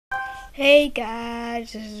Hey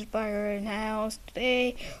guys, this is Byron House.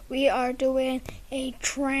 Today we are doing a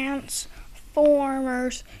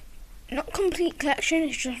Transformers, not complete collection,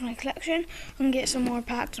 it's just my collection. I'm gonna get some more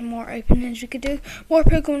packs and more openings we could do. More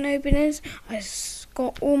Pokemon openings. I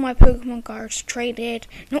got all my Pokemon cards traded.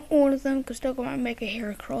 Not all of them, because still got my Mega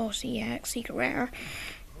Hero Cross, EX, Secret Rare.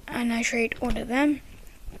 And I trade all of them.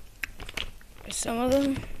 Some of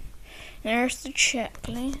them. There's the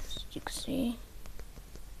checklist, you can see.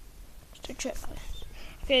 The checklist.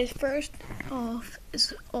 Okay, first off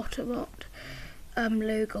is Autobot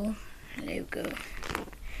logo.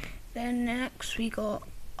 Then next we got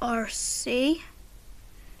RC,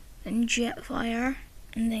 then Jetfire,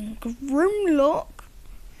 and then Grimlock.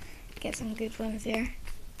 Get some good ones here.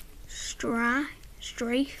 Strafe,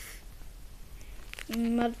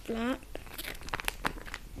 Mudflap,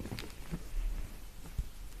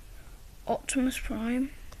 Optimus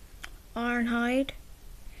Prime, Ironhide,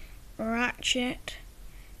 Ratchet,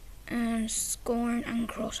 and Scorn and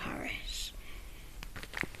Cross Harris.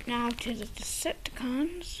 Now to the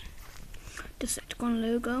Decepticons. Decepticon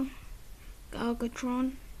logo,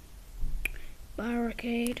 Galvatron,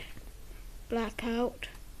 Barricade, Blackout,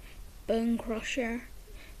 Bone Crusher,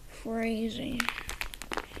 Crazy,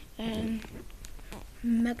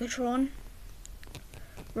 Megatron,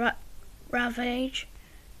 Ravage,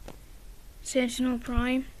 Sentinel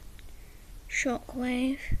Prime,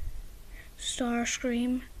 Shockwave,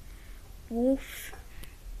 Starscream, Wolf,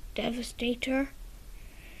 Devastator,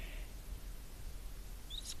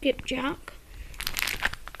 Skipjack,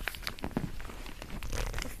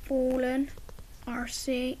 Fallen,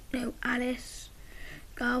 Alice,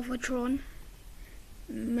 Galvatron,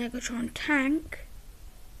 Megatron Tank,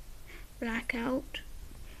 Blackout,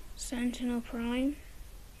 Sentinel Prime,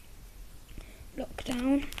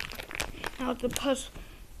 Lockdown. Now the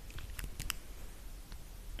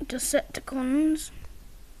Decepticons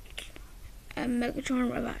and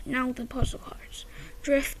Megatron Robot. Now the puzzle cards.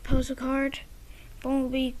 Drift puzzle card,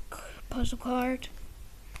 Bumblebee puzzle card,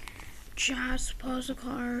 Jazz puzzle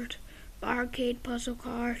card, Barricade puzzle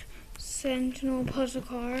card, Sentinel puzzle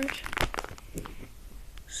card,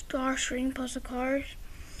 Starscream puzzle card,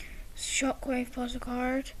 Shockwave puzzle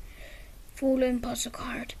card, Fallen puzzle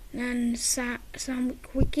card, and Sam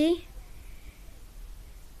Witwicky,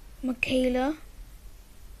 Michaela,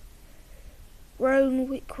 Rowan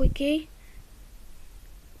Witwicky,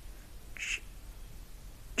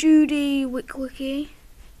 Judy Witwicky,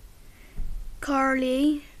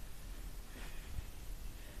 Carly,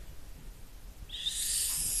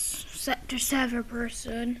 Sector 7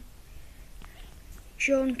 person,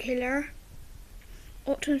 John Killer,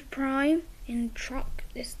 Optimus Prime in truck.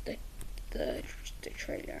 This is the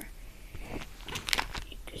trailer.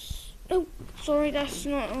 Oh, sorry, that's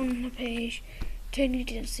not on the page. Totally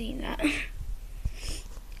didn't see that.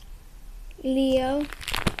 Leo,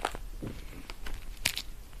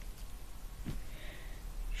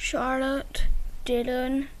 Charlotte,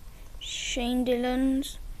 Dylan, Shane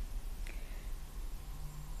Dillons,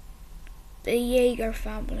 the Jaeger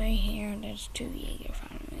family here. There's two Jaeger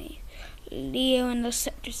families. Leo and the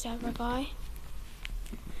Sector 7 guy.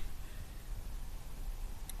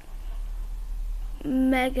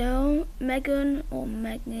 Megan or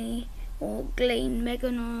Magni or Glenn.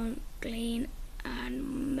 Megan or Glenn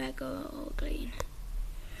and Mega or Glenn.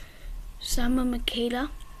 Sam and Michaela.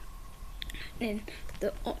 Then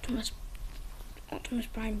the Optimus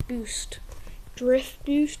Prime boost. Drift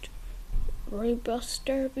boost.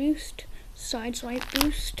 Robuster boost. Sideswipe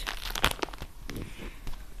boost.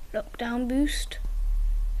 Lockdown boost.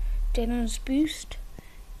 Dylan's boost.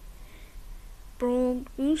 Brawl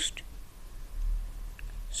boost.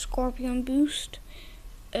 Scorpion boost.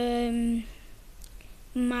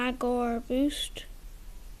 Magor boost.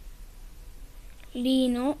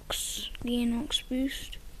 Leonox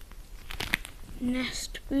boost.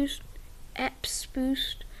 Nest boost. Epps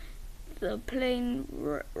boost. The Plane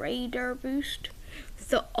Raider boost.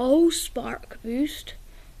 The Allspark boost.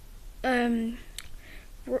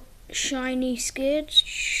 Shiny Skids.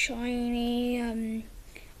 Shiny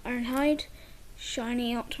Ironhide.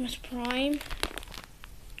 Shiny Optimus Prime.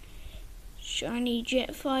 Shiny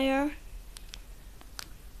Jetfire,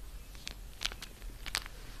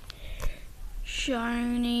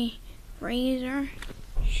 shiny Razor,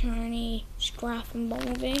 shiny Scrap and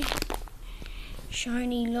Bumblebee,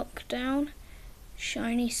 shiny Lockdown,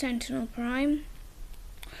 shiny Sentinel Prime,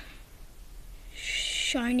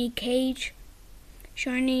 shiny Cage,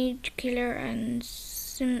 shiny Killer and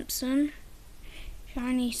Simpson,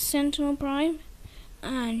 shiny Sentinel Prime,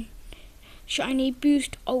 and shiny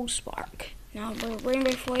Boost Allspark. Now the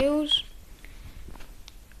rainbow foils,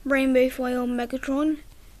 Rainbow Foil Megatron,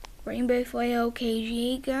 Rainbow Foil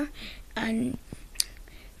KG Jaeger, and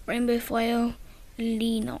Rainbow Foil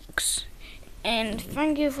Lennox. And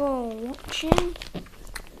thank you for watching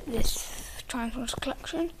this Transformers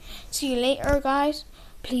collection. See you later, guys.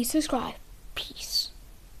 Please subscribe. Peace.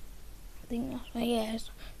 I think that's what it is.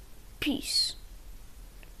 Peace.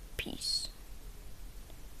 Peace.